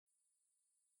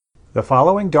The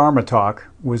following Dharma talk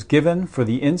was given for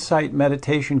the Insight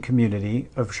Meditation Community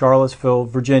of Charlottesville,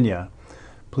 Virginia.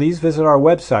 Please visit our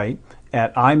website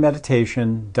at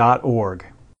imeditation.org.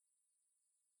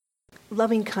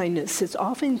 Loving kindness is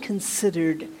often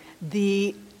considered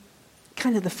the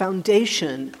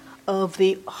foundation of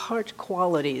the heart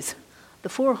qualities. The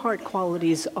four heart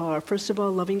qualities are, first of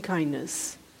all, loving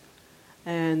kindness.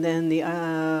 And then the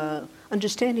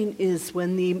understanding is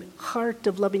when the heart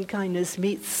of loving kindness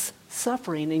meets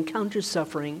suffering, encounters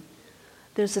suffering,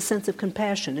 there's a sense of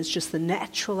compassion. It's just the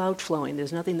natural outflowing.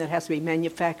 There's nothing that has to be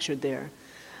manufactured there.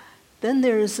 Then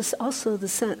there is also the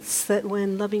sense that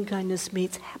when loving kindness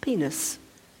meets happiness,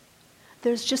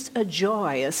 there's just a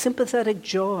joy, a sympathetic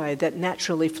joy that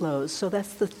naturally flows. So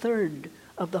that's the third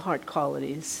of the heart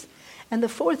qualities. And the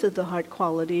fourth of the heart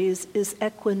qualities is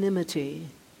equanimity.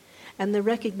 And the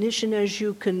recognition as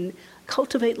you can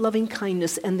cultivate loving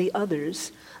kindness and the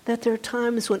others, that there are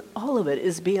times when all of it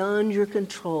is beyond your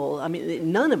control. I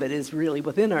mean, none of it is really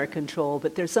within our control,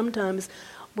 but there's sometimes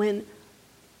when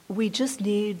we just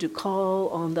need to call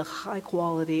on the high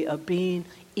quality of being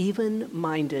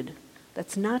even-minded.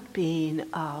 That's not being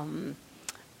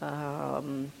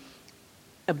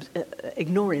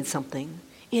ignoring something.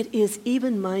 It is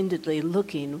even-mindedly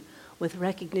looking with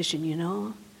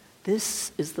recognition,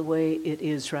 this is the way it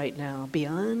is right now,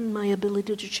 beyond my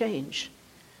ability to change.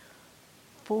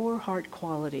 Four heart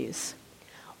qualities.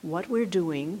 What we're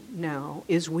doing now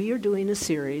is we are doing a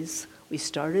series. We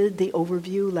started the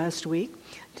overview last week.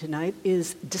 Tonight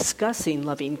is discussing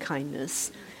loving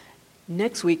kindness.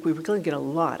 Next week, we're going to get a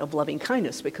lot of loving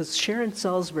kindness because Sharon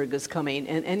Salzberg is coming,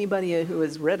 and anybody who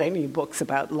has read any books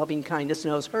about loving kindness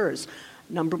knows hers.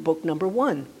 Book number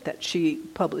 1 that she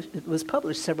was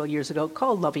published several years ago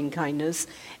called Loving Kindness,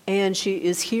 and she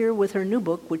is here with her new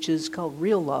book, which is called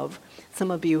Real Love. Some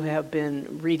of you have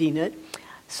been reading it.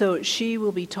 So she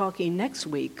will be talking next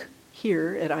week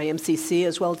here at IMCC,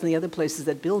 as well as in the other places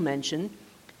that Bill mentioned.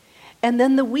 And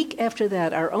then the week after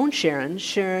that, our own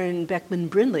Sharon Beckman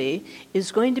Brindley,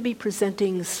 is going to be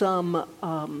presenting some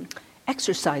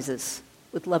exercises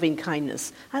with loving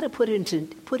kindness, how to put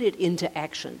it into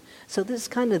action. So this is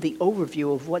kind of the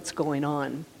overview of what's going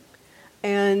on.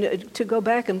 And to go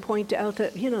back and point out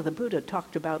that, the Buddha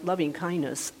talked about loving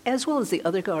kindness as well as the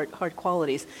other heart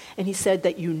qualities. And he said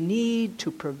that you need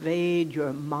to pervade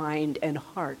your mind and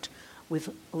heart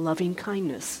with loving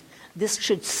kindness. This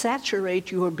should saturate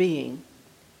your being.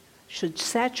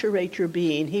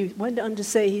 He went on to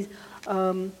say,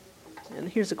 and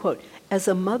here's a quote, "As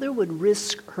a mother would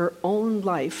risk her own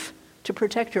life to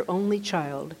protect her only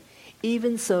child,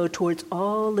 even so towards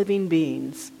all living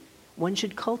beings, one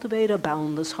should cultivate a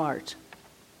boundless heart."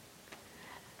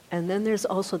 And then there's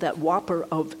also that whopper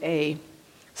of a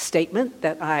statement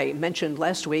that I mentioned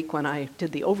last week when I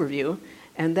did the overview,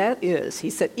 and that is, he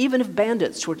said, "Even if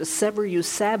bandits were to sever you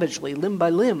savagely, limb by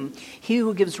limb, he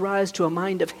who gives rise to a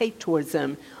mind of hate towards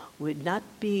them would not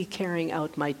be carrying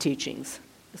out my teachings."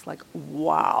 It's like,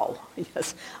 wow.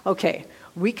 Yes. Okay.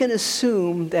 We can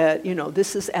assume that,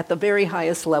 this is at the very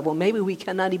highest level. Maybe we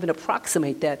cannot even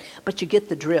approximate that, but you get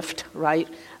the drift, right?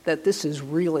 That this is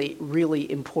really, really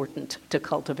important to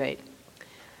cultivate.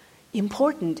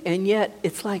 Important, and yet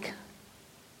it's like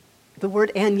the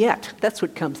word "and yet." That's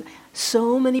what comes.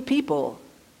 So many people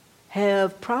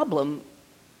have problem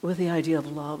with the idea of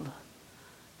love.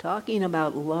 Talking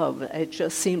about love, it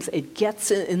just seems it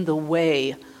gets in the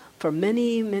way for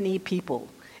many, many people.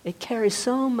 It carries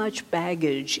so much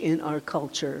baggage in our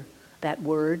culture, that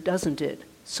word, doesn't it?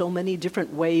 So many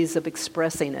different ways of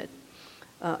expressing it.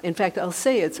 In fact, I'll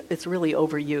say it's really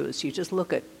overused. You just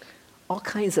look at all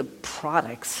kinds of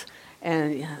products,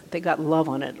 and they got love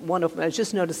on it. One of them, I was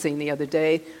just noticing the other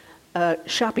day, a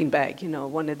shopping bag,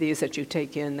 one of these that you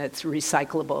take in that's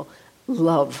recyclable.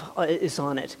 Love is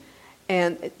on it.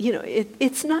 And,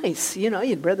 it's nice.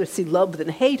 You'd rather see love than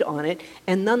hate on it.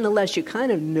 And nonetheless, you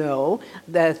kind of know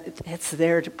that it's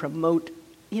there to promote,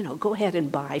 go ahead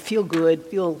and buy. Feel good,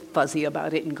 feel fuzzy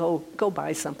about it, and go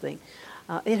buy something.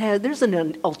 There's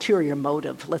an ulterior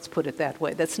motive, let's put it that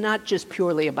way. That's not just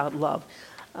purely about love.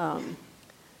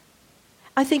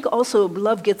 I think also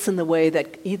love gets in the way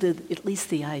that either, at least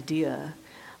the idea,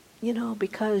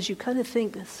 because you kind of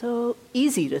think, it's so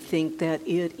easy to think that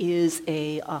it is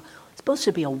supposed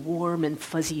to be a warm and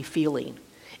fuzzy feeling.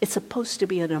 It's supposed to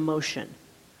be an emotion.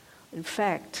 In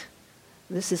fact,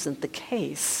 this isn't the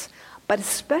case. But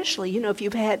especially, if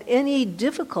you've had any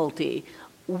difficulty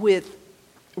with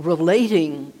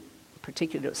relating,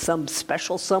 particularly to some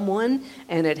special someone,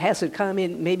 and it hasn't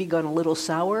maybe gone a little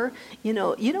sour, you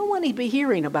don't want to be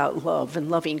hearing about love and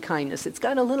loving kindness. It's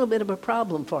got a little bit of a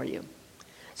problem for you.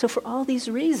 So for all these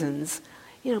reasons,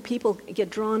 people get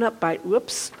drawn up by,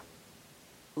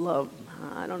 love.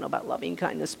 I don't know about loving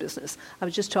kindness business. I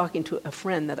was just talking to a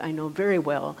friend that I know very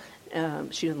well.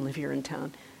 She doesn't live here in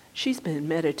town. She's been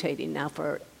meditating now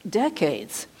for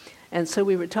decades. And so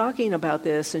we were talking about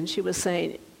this, and she was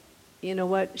saying, you know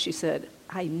what? She said,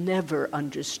 I never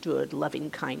understood loving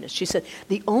kindness. She said,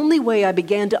 the only way I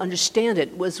began to understand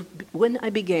it was when I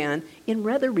began, in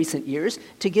rather recent years,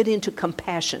 to get into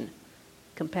compassion.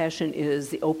 Compassion is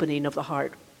the opening of the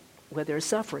heart where there's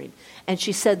suffering. And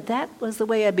she said that was the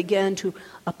way I began to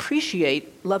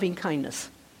appreciate loving kindness.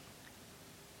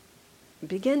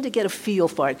 Begin to get a feel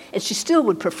for it. And she still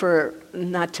would prefer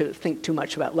not to think too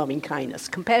much about loving kindness.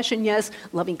 Compassion, yes.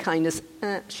 Loving kindness,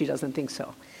 she doesn't think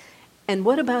so. And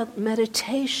what about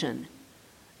meditation?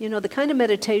 The kind of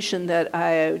meditation that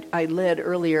I led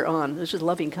earlier on, this is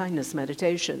loving kindness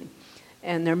meditation.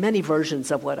 And there are many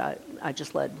versions of what I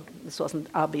just led. This wasn't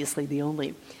obviously the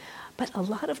only. But a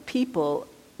lot of people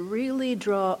really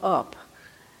draw up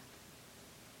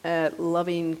at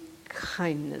loving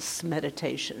kindness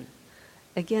meditation.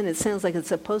 Again, it sounds like it's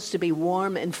supposed to be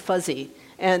warm and fuzzy.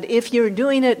 And if you're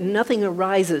doing it, nothing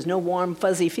arises, no warm,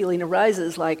 fuzzy feeling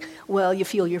arises like, well, you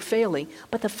feel you're failing.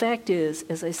 But the fact is,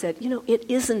 as I said, it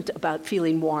isn't about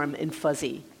feeling warm and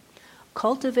fuzzy.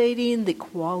 Cultivating the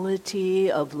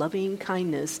quality of loving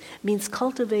kindness means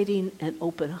cultivating an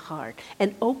open heart.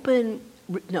 I won't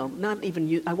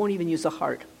even use the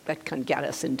heart. That can get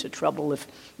us into trouble if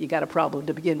you got a problem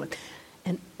to begin with.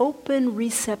 An open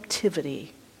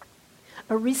receptivity.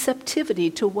 A receptivity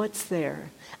to what's there,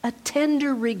 a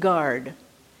tender regard.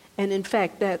 And in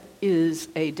fact, that is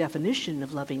a definition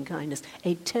of loving kindness,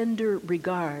 a tender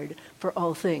regard for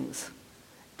all things.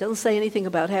 It doesn't say anything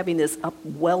about having this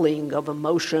upwelling of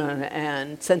emotion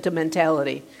and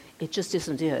sentimentality. It just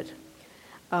isn't it.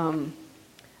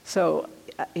 So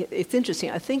it's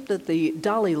interesting. I think that the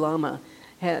Dalai Lama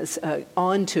has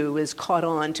caught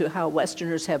on to how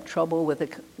Westerners have trouble with the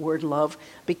word love,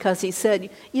 because he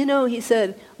said,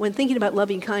 when thinking about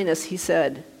loving kindness, he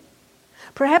said,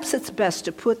 perhaps it's best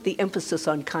to put the emphasis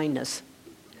on kindness.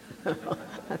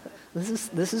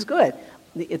 This is good.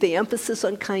 The emphasis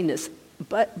on kindness.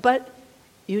 But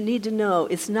you need to know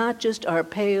it's not just our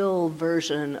pale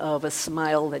version of a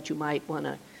smile that you might want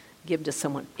to give to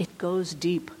someone. It goes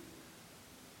deep.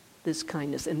 This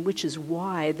kindness, and which is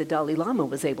why the Dalai Lama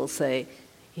was able to say,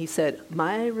 he said,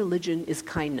 my religion is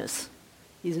kindness.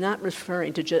 He's not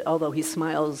referring to, although he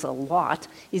smiles a lot,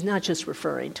 he's not just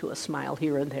referring to a smile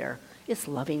here and there. It's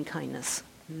loving kindness.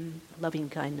 Loving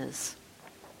kindness.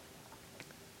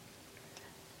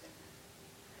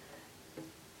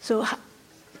 So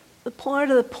the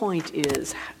part of the point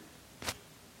is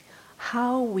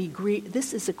how we greet.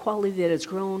 This is a quality that has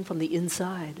grown from the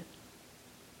inside.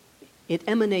 It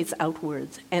emanates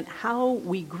outwards. And how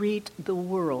we greet the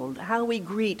world, how we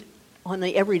greet on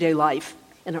the everyday life,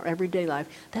 in our everyday life,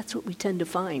 that's what we tend to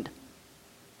find.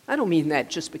 I don't mean that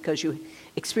just because you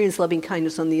experience loving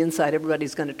kindness on the inside,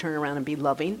 everybody's going to turn around and be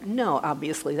loving. No,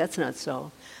 obviously, that's not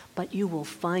so. But you will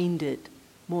find it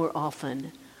more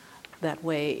often that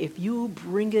way if you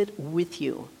bring it with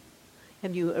you.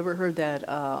 Have you ever heard that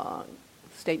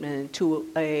statement, to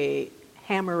a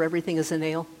hammer, everything is a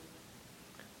nail?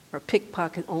 Or a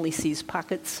pickpocket only sees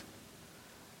pockets.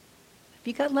 If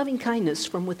you got loving kindness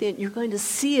from within, you're going to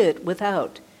see it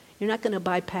without. You're not going to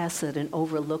bypass it and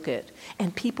overlook it.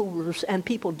 And people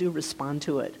do respond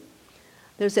to it.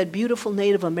 There's that beautiful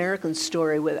Native American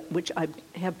story which I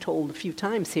have told a few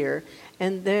times here,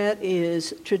 and that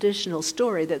is a traditional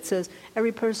story that says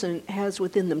every person has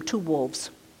within them two wolves.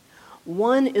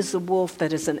 One is the wolf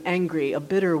that is an angry, a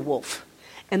bitter wolf,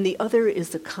 and the other is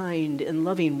the kind and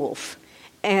loving wolf.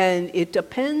 And it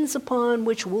depends upon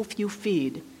which wolf you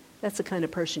feed. That's the kind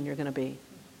of person you're going to be.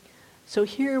 So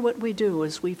here what we do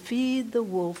is we feed the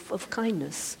wolf of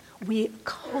kindness. We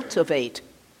cultivate,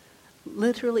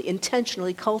 literally,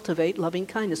 intentionally cultivate loving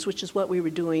kindness, which is what we were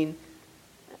doing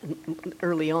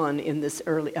early on in this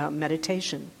early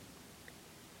meditation.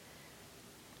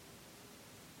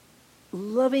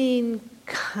 Loving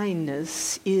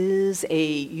kindness is a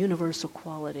universal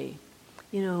quality.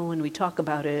 When we talk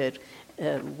about it,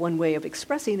 one way of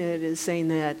expressing it is saying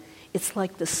that it's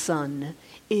like the sun.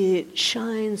 It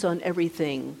shines on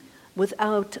everything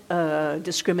without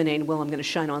discriminating, well, I'm going to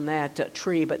shine on that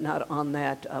tree, but not on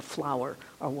that flower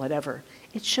or whatever.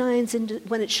 It shines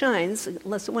when it shines,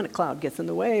 unless when a cloud gets in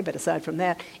the way, but aside from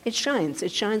that, it shines.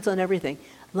 It shines on everything.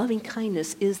 Loving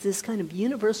kindness is this kind of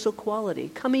universal quality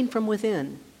coming from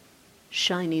within,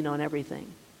 shining on everything.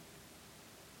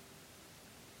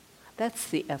 That's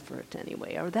the effort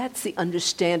anyway, or that's the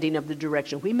understanding of the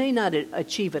direction. We may not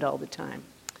achieve it all the time.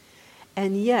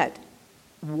 And yet,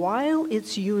 while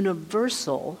it's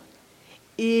universal,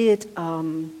 it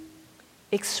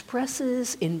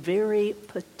expresses in very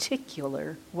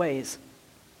particular ways.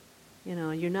 You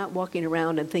know, you're not walking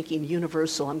around and thinking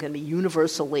universal, I'm going to be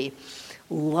universally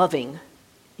loving.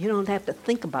 You don't have to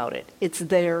think about it. It's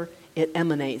there, it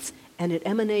emanates. And it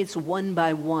emanates one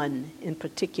by one in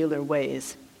particular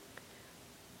ways.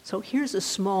 So here's a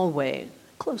small way,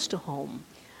 close to home,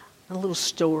 a little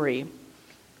story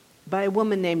by a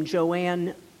woman named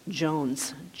Joanne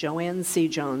C.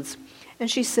 Jones. And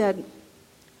she said,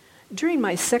 during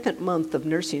my second month of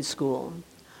nursing school,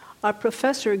 our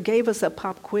professor gave us a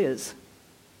pop quiz.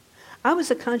 I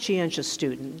was a conscientious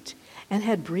student and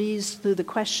had breezed through the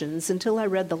questions until I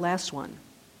read the last one.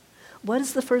 What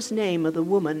is the first name of the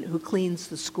woman who cleans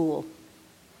the school?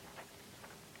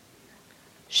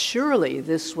 Surely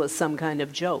this was some kind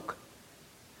of joke.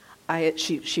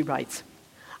 She writes,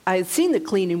 I had seen the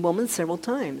cleaning woman several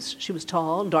times. She was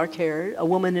tall, dark-haired, a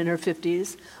woman in her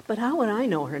 50s, but how would I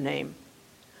know her name?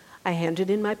 I handed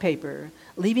in my paper,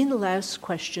 leaving the last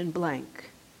question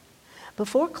blank.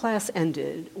 Before class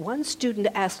ended, one student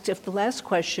asked if the last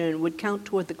question would count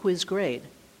toward the quiz grade.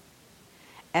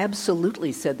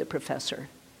 Absolutely, said the professor.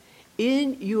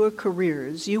 In your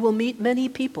careers, you will meet many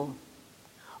people.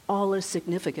 All are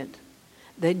significant.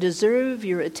 They deserve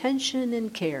your attention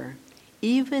and care,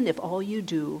 even if all you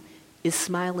do is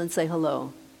smile and say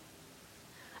hello.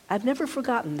 I've never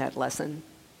forgotten that lesson.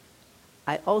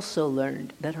 I also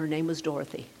learned that her name was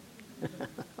Dorothy.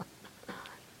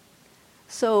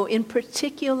 So in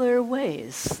particular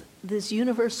ways, this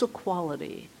universal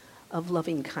quality of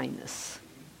loving kindness.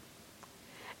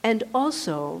 And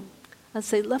also, I'd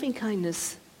say loving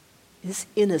kindness is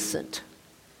innocent.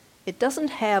 It doesn't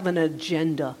have an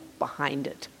agenda behind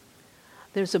it.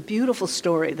 There's a beautiful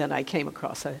story that I came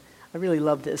across. I really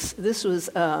love this. This was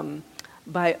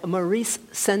by Maurice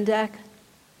Sendak,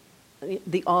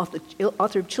 the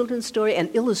author of children's story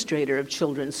and illustrator of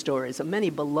children's stories, of many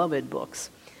beloved books.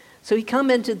 So he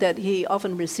commented that he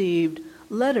often received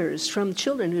letters from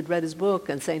children who'd read his book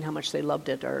and saying how much they loved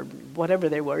it or whatever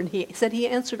they were. And he said he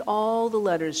answered all the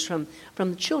letters from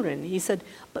the children. He said,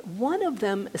 but one of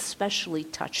them especially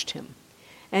touched him.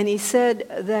 And he said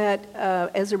that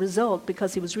as a result,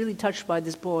 because he was really touched by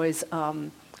this boy's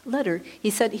letter,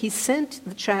 he said he sent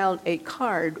the child a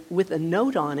card with a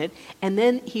note on it, and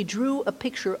then he drew a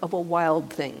picture of a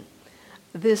wild thing.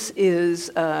 This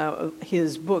is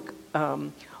his book,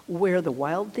 Where the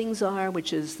Wild Things Are,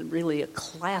 which is really a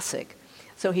classic.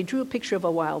 So he drew a picture of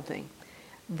a wild thing.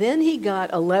 Then he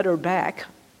got a letter back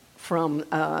from,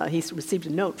 he received a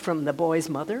note from the boy's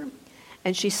mother,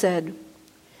 and she said,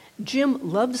 Jim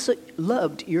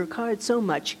loved your card so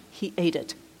much, he ate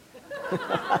it.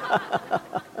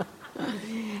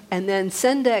 And then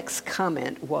Sendak's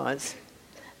comment was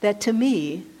that to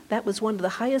me, that was one of the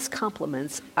highest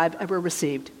compliments I've ever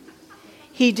received.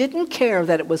 He didn't care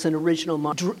that it was an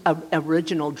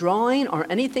original drawing or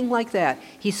anything like that.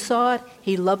 He saw it,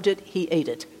 he loved it, he ate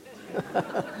it.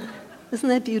 Isn't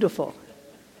that beautiful?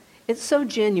 It's so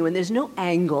genuine. There's no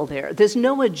angle there. There's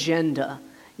no agenda.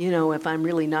 You know, if I'm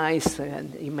really nice,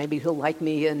 and maybe he'll like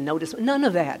me and notice. None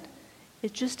of that.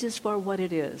 It just is for what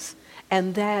it is.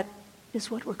 And that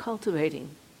is what we're cultivating.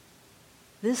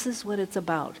 This is what it's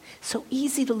about. So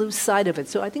easy to lose sight of it.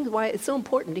 So I think why it's so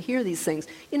important to hear these things.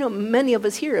 You know, many of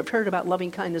us here have heard about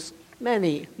loving kindness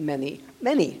many, many,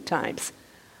 many times.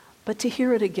 But to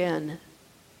hear it again,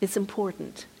 it's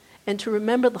important. And to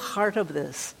remember the heart of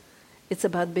this. It's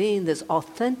about being this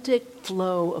authentic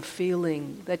flow of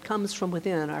feeling that comes from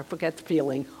within, or forget the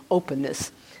feeling,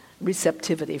 openness,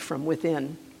 receptivity from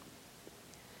within.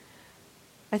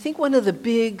 I think one of the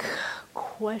big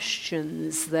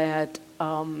questions that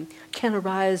can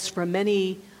arise for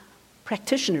many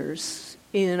practitioners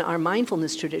in our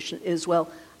mindfulness tradition is, well,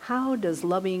 how does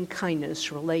loving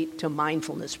kindness relate to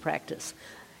mindfulness practice?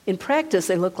 In practice,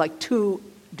 they look like two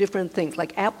different things,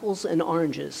 like apples and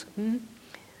oranges.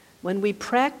 When we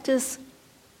practice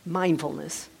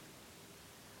mindfulness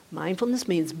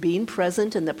means being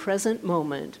present in the present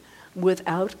moment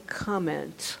without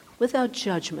comment, without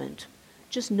judgment,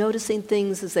 just noticing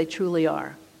things as they truly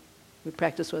are. We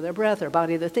practice with our breath, our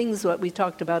body, the things that we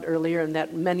talked about earlier and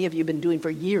that many of you have been doing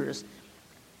for years.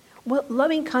 Well,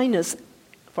 loving kindness,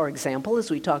 for example,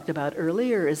 as we talked about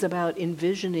earlier, is about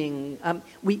envisioning.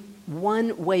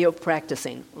 One way of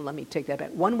practicing, let me take that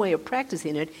back. One way of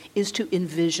practicing it is to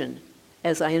envision,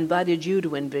 as I invited you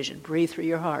to envision. Breathe through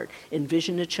your heart.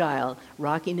 Envision a child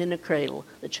rocking in a cradle.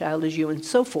 The child is you, and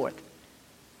so forth.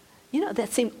 That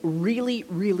seems really,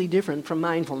 really different from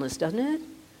mindfulness, doesn't it?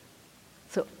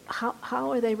 So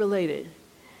how are they related?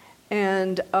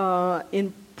 And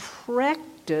in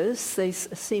practice, they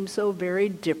seem so very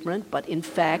different, but in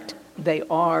fact, they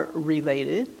are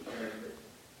related.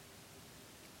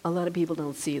 A lot of people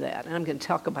don't see that. And I'm going to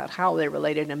talk about how they're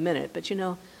related in a minute. But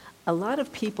a lot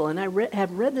of people, and I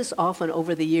have read this often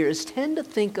over the years, tend to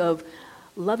think of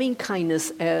loving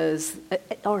kindness as,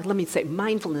 or let me say,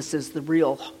 mindfulness is the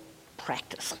real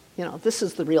practice. This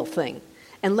is the real thing.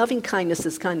 And loving kindness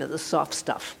is kind of the soft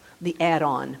stuff, the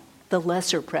add-on, the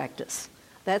lesser practice.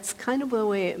 That's kind of the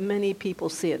way many people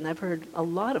see it, and I've heard a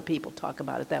lot of people talk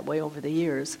about it that way over the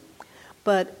years.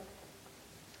 But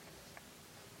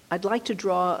I'd like to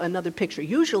draw another picture.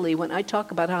 Usually when I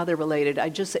talk about how they're related, I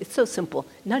just say, it's so simple,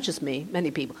 not just me,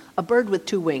 many people. A bird with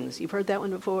two wings. You've heard that one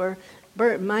before?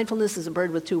 Mindfulness is a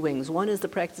bird with two wings. One is the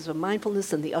practice of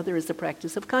mindfulness, and the other is the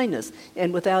practice of kindness.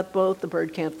 And without both, the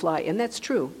bird can't fly. And that's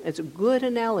true. It's a good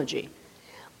analogy.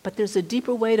 But there's a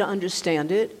deeper way to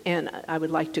understand it, and I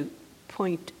would like to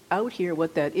point out here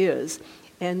what that is.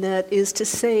 And that is to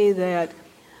say that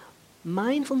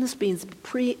mindfulness means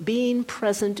being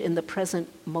present in the present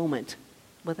moment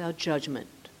without judgment.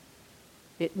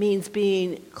 It means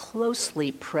being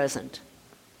closely present.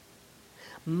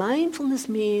 Mindfulness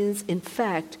means, in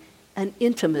fact, an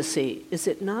intimacy, is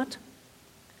it not?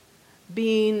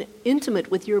 Being intimate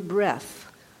with your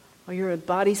breath or your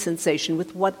body sensation,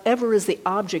 with whatever is the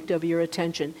object of your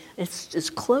attention. It's as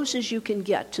close as you can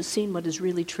get to seeing what is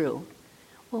really true.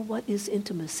 Well, what is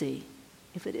intimacy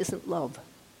if it isn't love?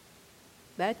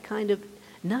 That kind of,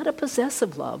 not a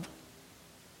possessive love,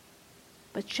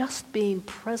 but just being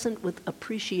present with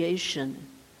appreciation,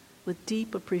 with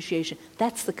deep appreciation.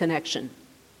 That's the connection,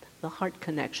 the heart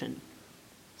connection.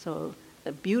 So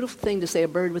a beautiful thing to say, a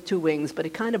bird with two wings, but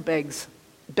it kind of begs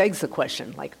the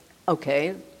question, like,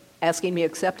 okay, asking me to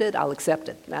accept it, I'll accept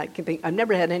it. I've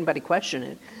never had anybody question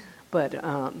it, but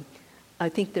I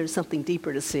think there's something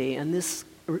deeper to see, and this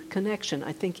connection,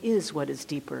 I think, is what is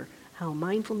deeper. How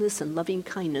mindfulness and loving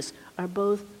kindness are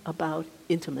both about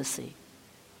intimacy.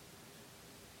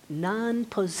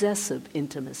 Non-possessive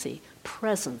intimacy,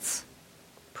 presence.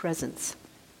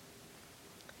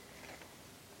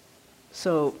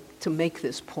 So to make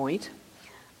this point,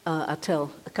 I'll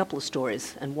tell a couple of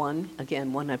stories, and one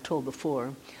I've told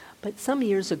before. But some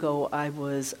years ago, I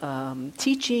was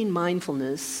teaching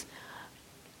mindfulness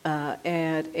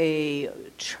at a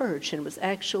church, and it was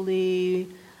actually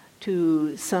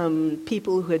to some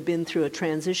people who had been through a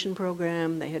transition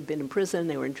program. They had been in prison,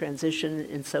 they were in transition,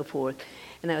 and so forth.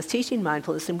 And I was teaching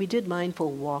mindfulness, and we did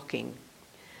mindful walking.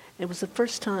 It was the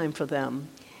first time for them.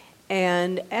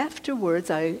 And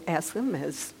afterwards, I asked them,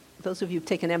 as those of you who've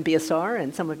taken MBSR,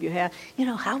 and some of you have,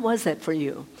 how was that for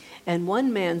you? And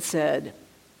one man said,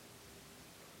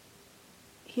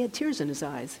 he had tears in his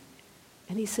eyes,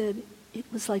 and he said, it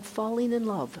was like falling in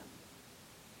love.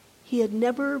 He had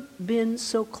never been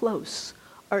so close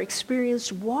or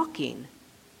experienced walking,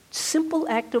 simple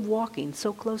act of walking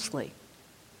so closely.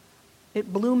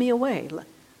 It blew me away.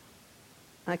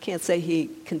 I can't say he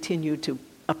continued to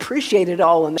appreciate it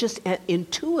all, and just an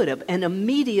intuitive and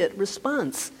immediate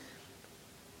response.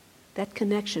 That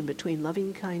connection between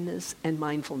loving kindness and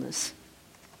mindfulness.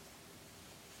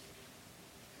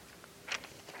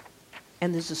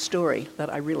 And there's a story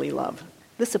that I really love.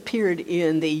 This appeared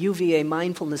in the UVA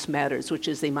Mindfulness Matters, which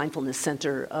is the Mindfulness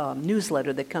Center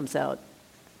newsletter that comes out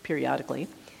periodically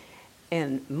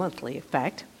and monthly, in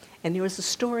fact. And there was a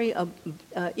story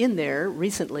in there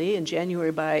recently in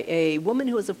January by a woman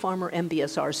who was a former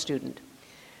MBSR student.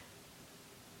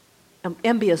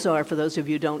 MBSR, for those of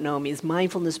you who don't know, means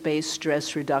Mindfulness-Based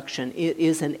Stress Reduction. It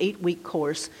is an 8-week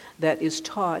course that is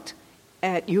taught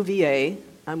at UVA.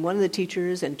 I'm one of the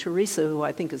teachers, and Teresa, who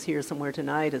I think is here somewhere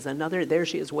tonight, is another. There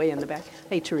she is, way in the back.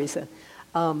 Hey, Teresa.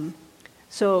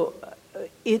 So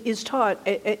it is taught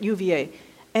at UVA,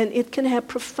 and it can have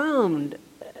profound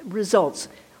results.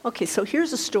 Okay, so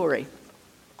here's a story.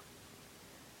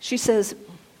 She says,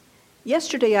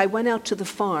 yesterday I went out to the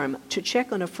farm to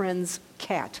check on a friend's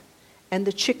cat and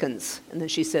the chickens, and then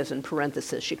she says in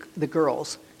parentheses, the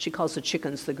girls. She calls the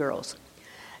chickens the girls.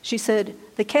 She said,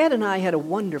 the cat and I had a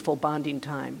wonderful bonding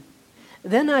time.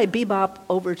 Then I bebop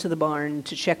over to the barn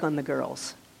to check on the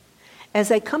girls.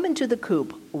 As I come into the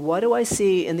coop, what do I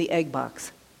see in the egg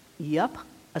box? Yup,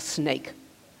 a snake.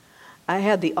 I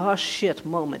had the aw shit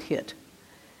moment hit.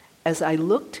 As I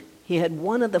looked, he had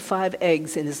one of the 5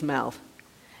 eggs in his mouth.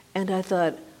 And I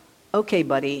thought, okay,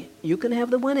 buddy, you can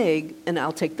have the 1 egg and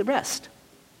I'll take the rest.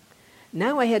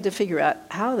 Now I had to figure out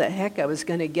how the heck I was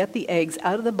going to get the eggs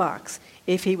out of the box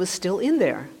if he was still in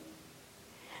there.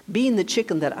 Being the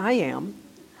chicken that I am,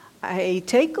 I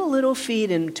take a little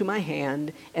feed into my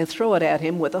hand and throw it at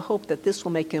him with a hope that this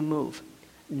will make him move.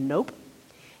 Nope,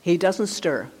 he doesn't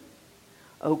stir.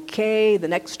 Okay, the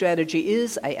next strategy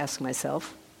is, I ask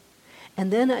myself,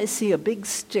 and then I see a big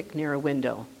stick near a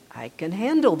window. I can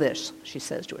handle this, she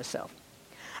says to herself.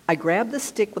 I grab the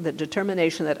stick with the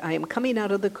determination that I am coming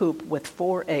out of the coop with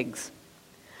 4 eggs.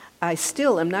 I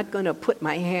still am not going to put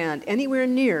my hand anywhere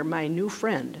near my new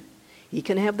friend. He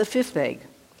can have the 5th egg.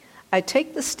 I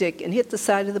take the stick and hit the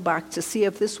side of the box to see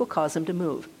if this will cause him to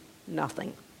move.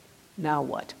 Nothing. Now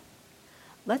what?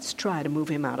 Let's try to move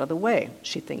him out of the way,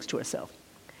 she thinks to herself.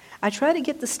 I try to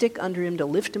get the stick under him to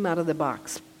lift him out of the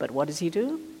box, but what does he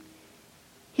do?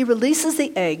 He releases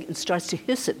the egg and starts to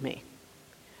hiss at me.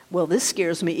 Well, this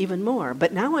scares me even more,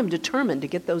 but now I'm determined to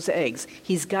get those eggs.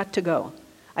 He's got to go.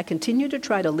 I continue to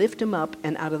try to lift him up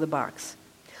and out of the box.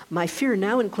 My fear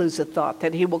now includes the thought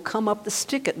that he will come up the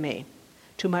stick at me.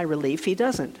 To my relief, he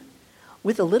doesn't.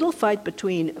 With a little fight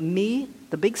between me,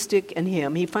 the big stick, and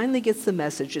him, he finally gets the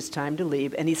message it's time to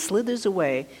leave, and he slithers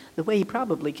away the way he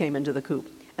probably came into the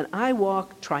coop. And I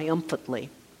walk triumphantly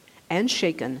and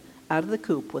shaken out of the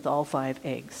coop with all 5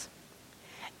 eggs.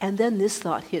 And then this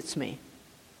thought hits me.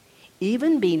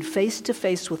 Even being face to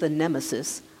face with a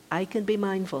nemesis, I can be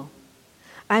mindful.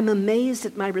 I'm amazed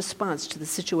at my response to the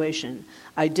situation.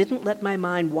 I didn't let my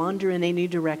mind wander in any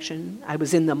direction. I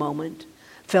was in the moment,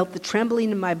 felt the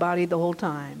trembling in my body the whole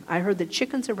time. I heard the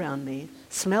chickens around me,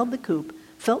 smelled the coop,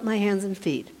 felt my hands and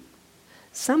feet.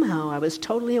 Somehow I was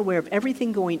totally aware of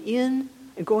everything going in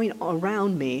and going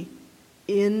around me,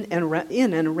 in and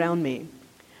around me.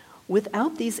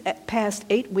 Without these past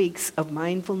 8 weeks of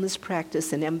mindfulness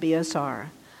practice in MBSR,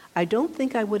 I don't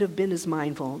think I would have been as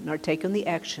mindful nor taken the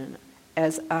action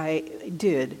as I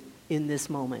did in this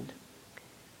moment.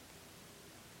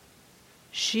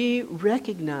 She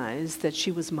recognized that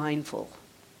she was mindful.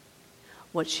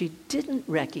 What she didn't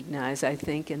recognize, I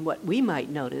think, and what we might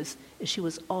notice, is she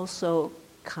was also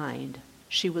kind.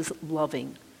 She was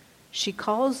loving. She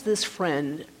calls this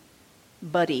friend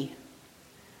Buddy.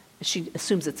 She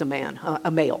assumes it's a man,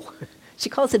 a male. She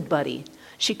calls it Buddy.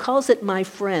 She calls it my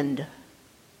friend.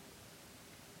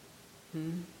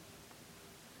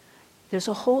 There's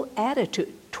a whole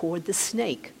attitude toward the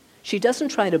snake. She doesn't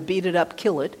try to beat it up,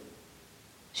 kill it.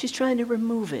 She's trying to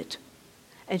remove it.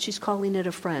 And she's calling it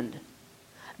a friend.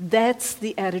 That's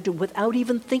the attitude without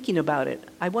even thinking about it.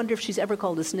 I wonder if she's ever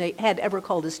called a snake, had ever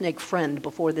called a snake friend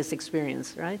before this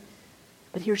experience, right?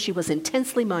 But here she was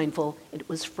intensely mindful, and it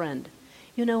was friend.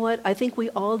 You know what? I think we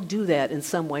all do that in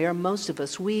some way, or most of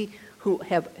us. We who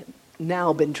have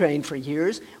now been trained for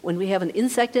years, when we have an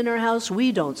insect in our house,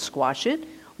 we don't squash it.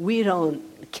 We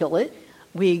don't kill it.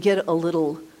 We get a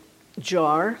little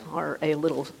jar or a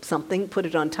little something, put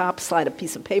it on top, slide a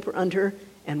piece of paper under,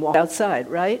 and walk outside,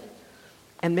 right?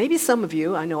 And maybe some of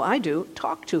you, I know I do,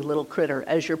 talk to a little critter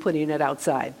as you're putting it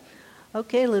outside.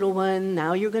 Okay, little one,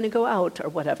 now you're going to go out, or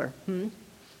whatever. And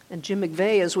Jim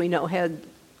McVeigh, as we know, had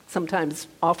sometimes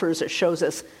offers or shows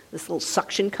us this little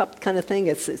suction cup kind of thing.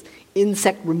 It's this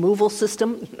insect removal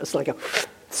system. It's like a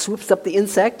swoops up the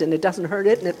insect and it doesn't hurt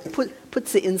it, and it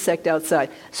puts the insect outside.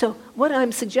 So what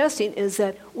I'm suggesting is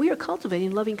that we are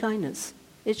cultivating loving kindness.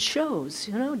 It shows,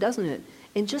 doesn't it?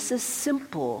 In just this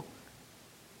simple,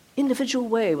 individual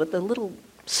way with the little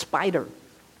spider,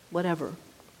 whatever,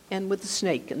 and with the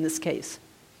snake in this case.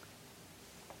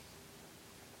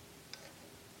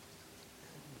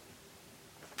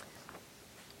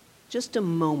 Just a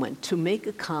moment to make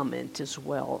a comment as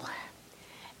well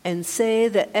and say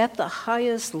that at the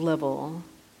highest level,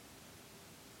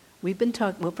 we've been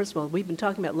talking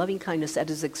about loving kindness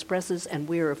as it expresses, and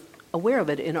we're aware of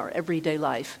it in our everyday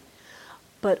life.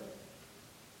 But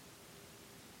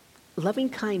loving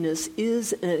kindness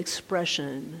is an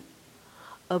expression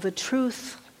of a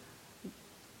truth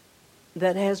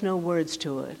that has no words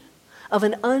to it, of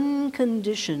an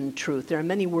unconditioned truth. There are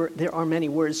many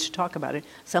words to talk about it.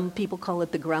 Some people call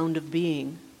it the ground of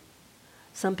being.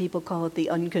 Some people call it the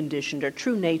unconditioned or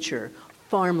true nature,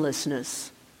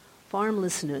 farmlessness.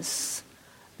 Farmlessness.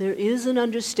 There is an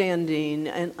understanding,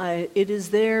 and it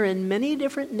is there in many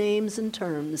different names and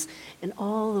terms in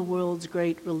all the world's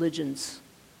great religions.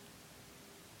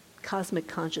 Cosmic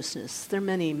consciousness. There are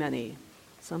many, many.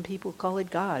 Some people call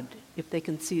it God, if they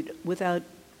can see it without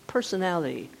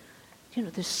personality.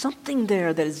 There's something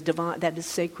there that is divine, that is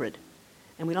sacred.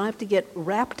 And we don't have to get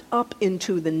wrapped up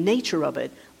into the nature of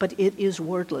it, but it is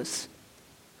wordless.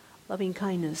 Loving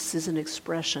kindness is an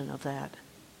expression of that.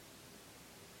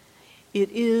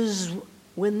 It is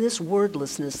when this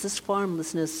wordlessness, this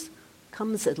farmlessness,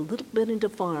 comes a little bit into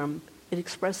form, It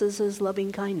expresses as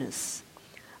loving kindness.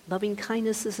 Loving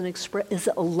kindness is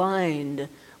aligned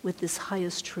with this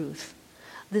highest truth,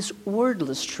 this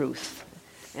wordless truth.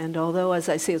 And although, as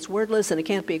I say, it's wordless and it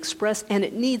can't be expressed and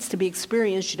it needs to be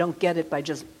experienced, you don't get it by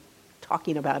just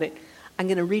talking about it. I'm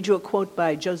going to read you a quote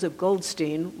by Joseph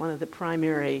Goldstein, one of the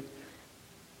primary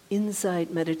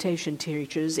insight meditation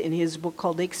teachers, in his book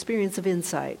called The Experience of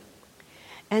Insight.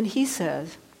 And he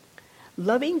says,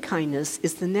 loving kindness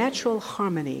is the natural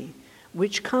harmony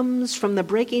which comes from the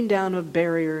breaking down of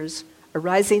barriers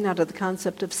arising out of the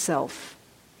concept of self.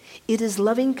 It is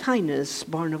loving kindness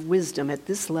born of wisdom at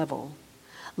this level.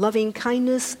 Loving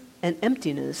kindness and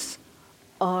emptiness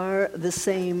are the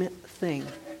same thing.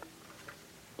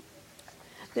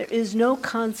 There is no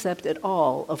concept at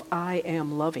all of I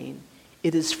am loving.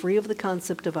 It is free of the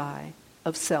concept of I,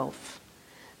 of self.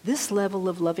 This level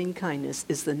of loving kindness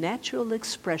is the natural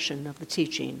expression of the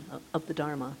teaching of the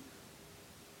Dharma.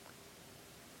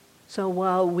 So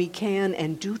while we can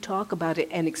and do talk about it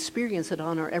and experience it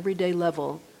on our everyday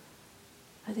level,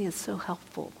 I think it's so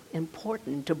helpful,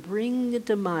 important to bring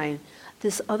into mind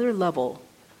this other level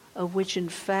of which, in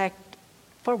fact,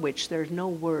 for which there are no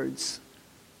words,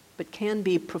 but can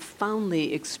be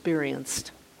profoundly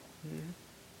experienced.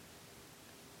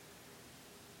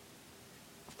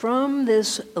 From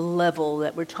this level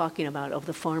that we're talking about of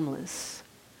the formless,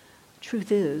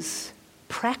 truth is,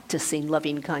 practicing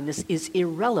loving kindness is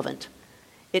irrelevant.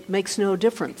 It makes no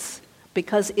difference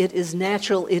because it is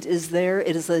natural, it is there,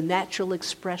 it is a natural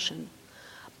expression.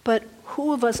 But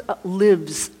who of us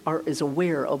lives or is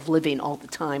aware of living all the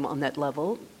time on that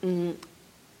level?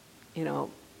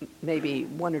 Maybe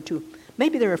one or two.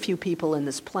 Maybe there are a few people in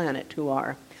this planet who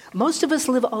are. Most of us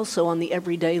live also on the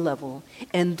everyday level,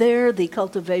 and there the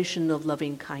cultivation of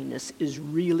loving kindness is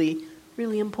really,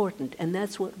 really important, and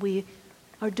that's what we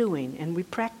are doing, and we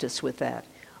practice with that,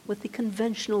 with the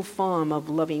conventional form of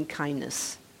loving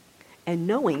kindness. And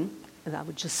knowing, and I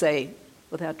would just say,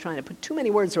 without trying to put too many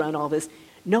words around all this,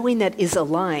 knowing that is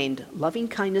aligned, loving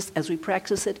kindness as we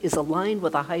practice it is aligned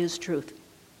with the highest truth.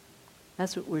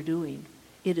 That's what we're doing.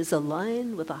 It is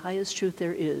aligned with the highest truth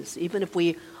there is, even if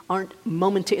we aren't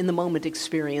in the moment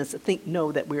experience,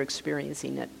 know that we're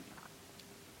experiencing it.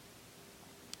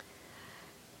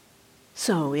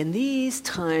 So in these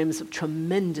times of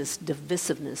tremendous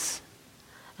divisiveness,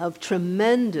 of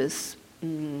tremendous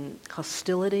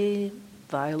hostility,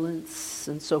 violence,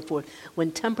 and so forth,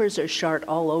 when tempers are shot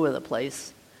all over the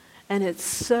place, and it's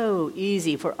so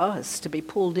easy for us to be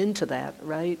pulled into that,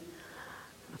 right?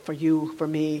 For you, for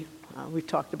me, we've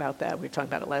talked about that. We talked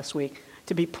about it last week.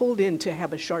 To be pulled in, to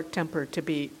have a sharp temper,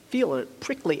 to feel a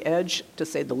prickly edge, to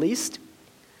say the least.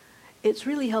 It's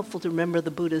really helpful to remember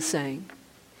the Buddha's saying.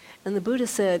 And the Buddha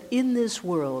said, in this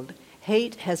world,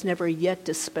 hate has never yet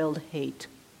dispelled hate.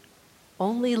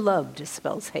 Only love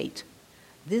dispels hate.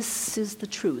 This is the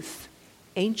truth,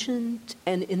 ancient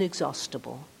and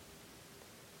inexhaustible.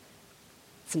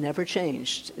 It's never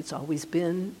changed. It's always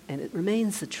been, and it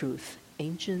remains the truth,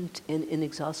 ancient and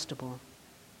inexhaustible.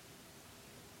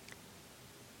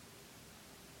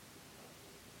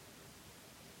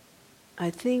 I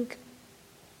think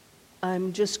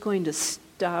I'm just going to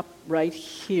stop right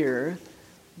here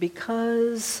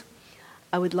because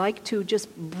I would like to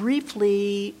just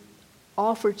briefly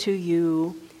offer to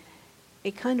you a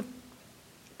kind of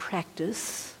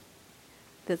practice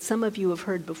that some of you have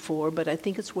heard before, but I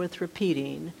think it's worth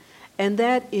repeating, and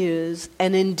that is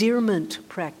an endearment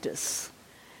practice.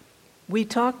 We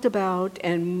talked about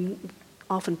and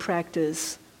often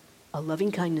practice a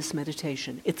loving kindness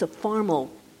meditation. It's a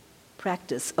formal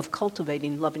practice of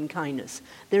cultivating loving kindness.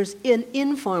 There's an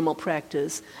informal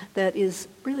practice that is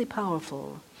really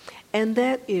powerful, and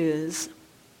that is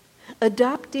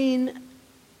adopting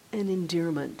an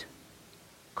endearment,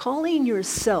 calling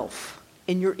yourself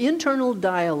in your internal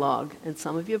dialogue, and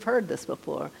some of you have heard this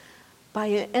before,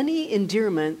 by any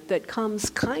endearment that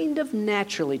comes kind of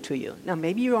naturally to you. Now,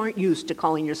 maybe you aren't used to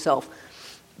calling yourself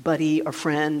buddy or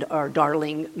friend or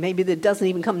darling. Maybe that doesn't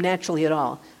even come naturally at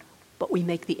all. But we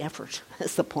make the effort,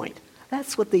 that's the point.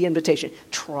 That's what the invitation,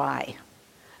 try.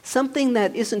 Something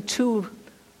that isn't too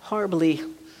horribly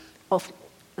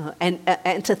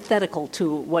antithetical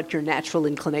to what your natural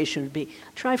inclination would be.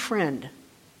 Try friend.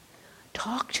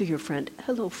 Talk to your friend.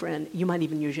 Hello, friend. You might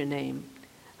even use your name.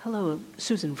 Hello,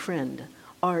 Susan, friend.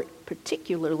 Or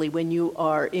particularly when you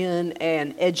are in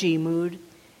an edgy mood,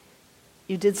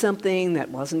 you did something that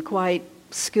wasn't quite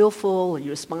skillful, and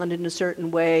you responded in a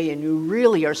certain way, and you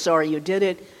really are sorry you did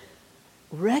it,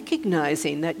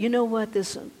 recognizing that, you know what,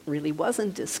 this really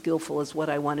wasn't as skillful as what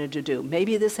I wanted to do.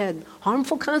 Maybe this had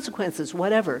harmful consequences,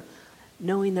 whatever,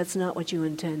 knowing that's not what you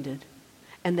intended.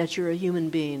 and that you're a human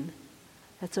being.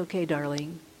 That's okay,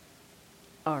 darling.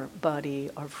 Our buddy,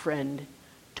 our friend,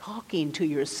 talking to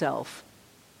yourself,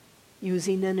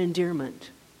 using an endearment.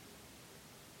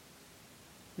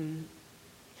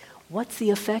 What's the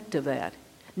effect of that?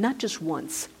 Not just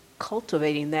once,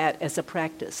 cultivating that as a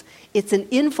practice. It's an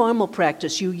informal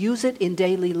practice. You use it in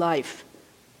daily life.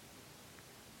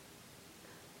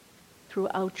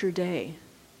 Throughout your day,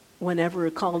 whenever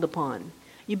called upon.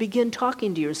 You begin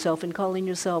talking to yourself and calling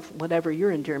yourself whatever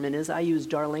your endearment is. I use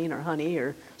darling or honey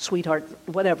or sweetheart,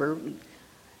 whatever.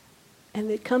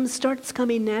 And it starts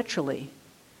coming naturally,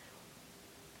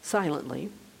 silently.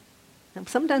 And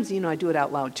sometimes, I do it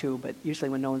out loud too, but usually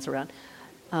when no one's around.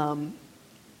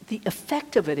 The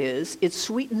effect of it is, it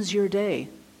sweetens your day.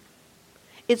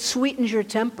 It sweetens your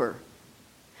temper.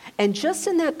 And just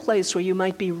in that place where you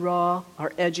might be raw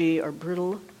or edgy or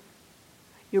brittle,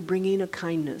 you're bringing a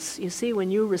kindness. You see,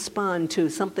 when you respond to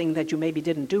something that you maybe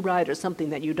didn't do right or something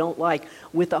that you don't like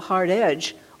with a hard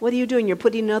edge, what are you doing? You're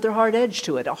putting another hard edge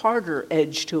to it, a harder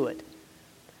edge to it.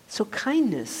 So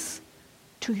kindness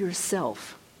to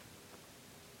yourself.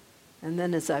 And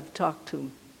then as I've talked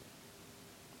to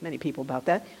many people about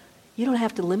that, you don't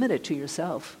have to limit it to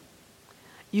yourself.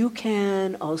 You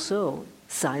can also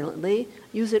silently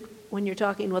use it when you're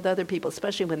talking with other people,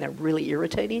 especially when they're really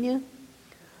irritating you.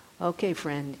 Okay,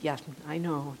 friend, yeah, I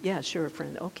know. Yeah, sure,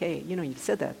 friend. Okay, you've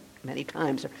said that many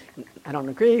times. I don't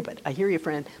agree, but I hear you,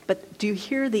 friend. But do you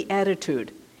hear the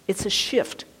attitude? It's a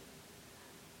shift.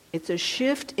 It's a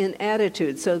shift in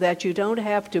attitude so that you don't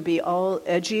have to be all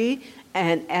edgy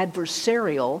and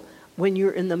adversarial when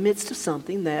you're in the midst of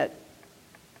something that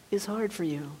is hard for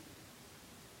you.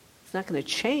 It's not going to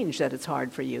change that it's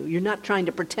hard for you. You're not trying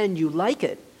to pretend you like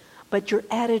it, but your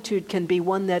attitude can be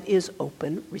one that is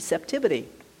open receptivity,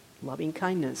 loving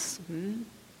kindness.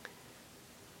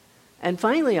 And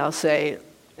finally, I'll say,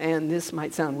 and this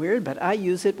might sound weird, but I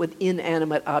use it with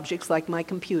inanimate objects like my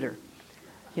computer.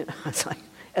 It's like,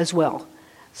 as well.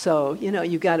 So,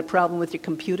 you've got a problem with your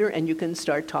computer and you can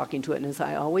start talking to it. And as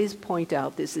I always point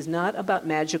out, this is not about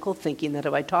magical thinking that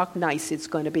if I talk nice, it's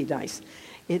going to be nice.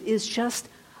 It is just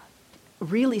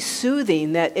really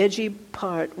soothing that edgy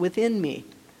part within me.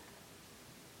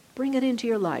 Bring it into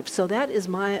your life. So that is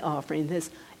my offering,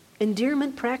 this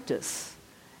endearment practice.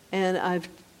 And I've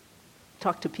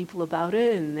talked to people about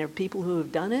it, and there are people who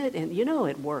have done it, and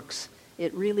it works.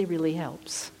 It really, really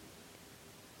helps.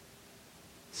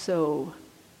 So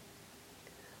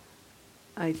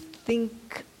I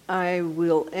think I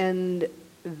will end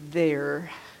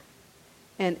there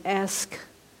and ask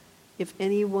if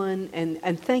anyone,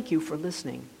 and thank you for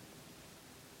listening.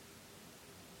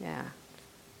 Yeah.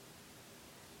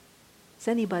 Does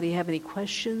anybody have any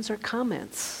questions or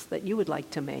comments that you would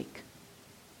like to make?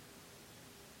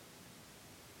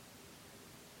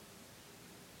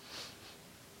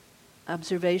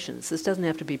 Observations. This doesn't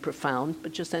have to be profound,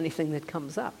 but just anything that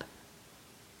comes up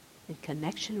in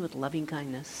connection with loving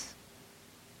kindness.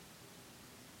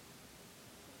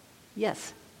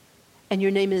 Yes. And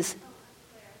your name is?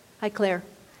 Hi, Claire.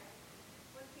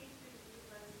 What came through you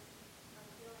was a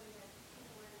feeling that people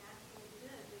were naturally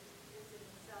good is in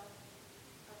itself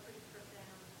a pretty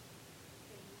profound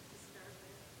thing to start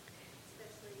with,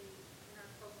 especially in our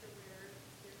culture where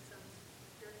there's some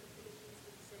certain traditions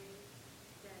that say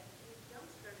that you don't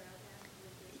start out naturally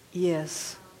good.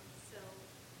 Yes.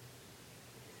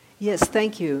 Yes,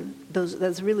 thank you.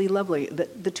 That's really lovely.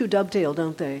 The two dovetail,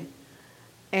 don't they?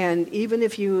 And even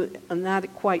if you are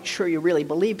not quite sure you really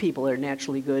believe people are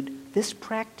naturally good, this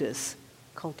practice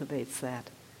cultivates that.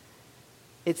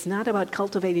 It's not about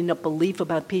cultivating a belief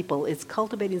about people. It's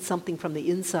cultivating something from the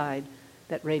inside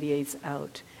that radiates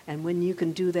out. And when you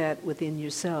can do that within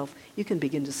yourself, you can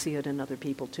begin to see it in other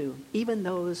people too. Even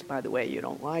those, by the way, you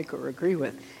don't like or agree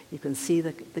with, you can see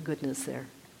the goodness there.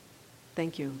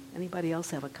 Thank you. Anybody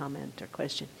else have a comment or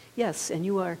question? Yes, and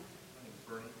you are? My name is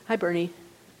Bernie. Hi, Bernie. It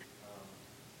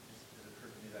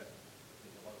occurred to me that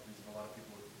a lot of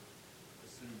people would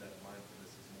assume that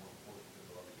mindfulness is more important than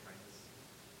the loving kindness.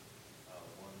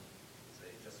 One is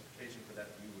a justification for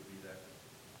that view would be that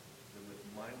with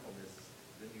mindfulness,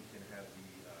 then you can have the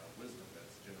wisdom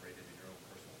that's generated in your own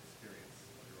personal experience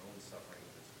of your own suffering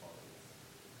with its qualities.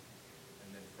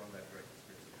 And then from that direct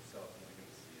experience of yourself, you begin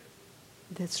to see it.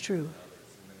 That's true. In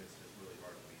others, and then it's just really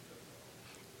hard to be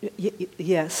judgmental.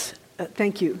 Yes,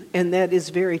 thank you. And that is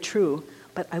very true.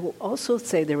 But I will also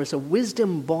say there is a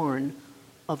wisdom born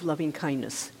of loving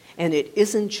kindness. And it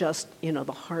isn't just, the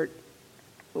heart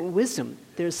wisdom.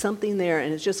 There's something there,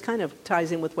 and it just kind of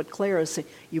ties in with what Clara is saying.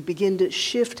 You begin to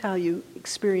shift how you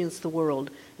experience the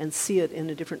world and see it in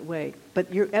a different way.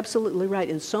 But you're absolutely right,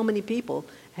 and so many people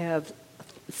have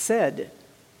said,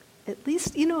 at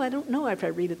least, I don't know if I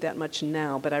read it that much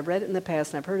now, but I've read it in the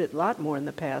past, and I've heard it a lot more in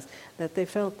the past, that they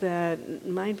felt that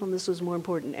mindfulness was more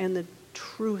important. And the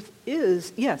truth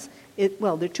is, yes,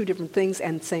 they're two different things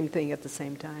and same thing at the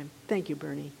same time. Thank you,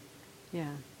 Bernie. Yeah.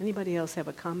 Anybody else have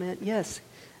a comment? Yes.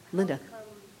 Linda. How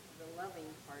come the loving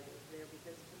part is there?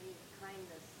 Because to me,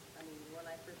 kindness, when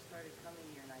I first started coming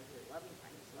here and I heard loving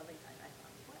kindness, I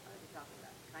thought, what are they talking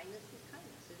about? Kindness is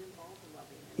kindness. It involves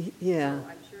loving. Yeah. So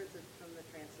I'm sure it's from the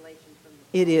translation from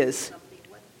the It is.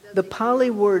 The Pali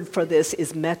word for this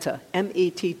is metta,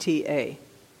 M-E-T-T-A.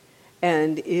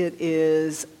 And it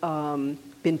is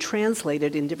been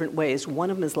translated in different ways.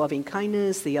 One of them is loving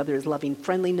kindness, the other is loving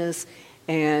friendliness.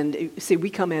 And see,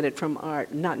 we come at it from our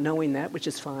not knowing that, which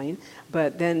is fine.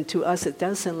 But then to us, it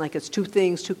does sound like it's two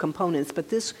things, two components. But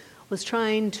this was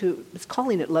it's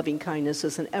calling it loving kindness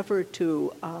as an effort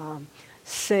to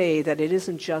say that it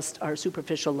isn't just our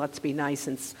superficial, let's be nice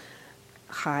and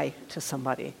hi to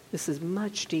somebody. This is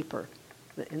much deeper.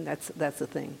 And that's the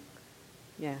thing.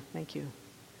 Yeah, thank you.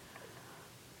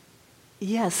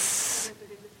 Yes.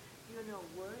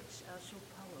 Words are so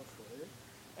powerful,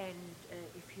 and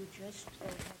if you just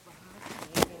have a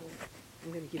hard time,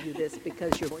 I'm going to give you this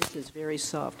because your voice is very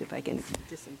soft, if I can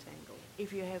disentangle.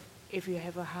 if you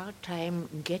have a hard time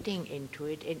getting into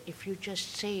it, and if you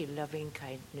just say loving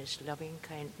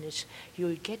kindness,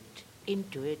 you'll get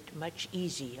into it much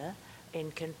easier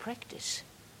and can practice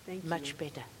Thank much you.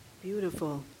 better.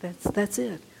 Beautiful. That's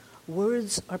it.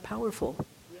 Words are powerful.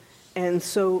 And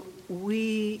so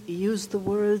we use the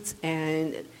words,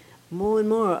 and more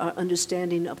our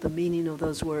understanding of the meaning of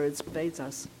those words pervades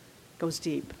us, goes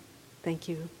deep. Thank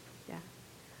you. Yeah.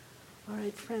 All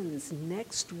right, friends.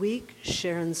 Next week,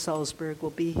 Sharon Salzberg will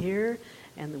be here,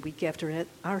 and the week after it,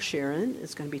 our Sharon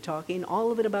is going to be talking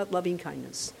all of it about loving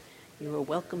kindness. You are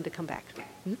welcome to come back.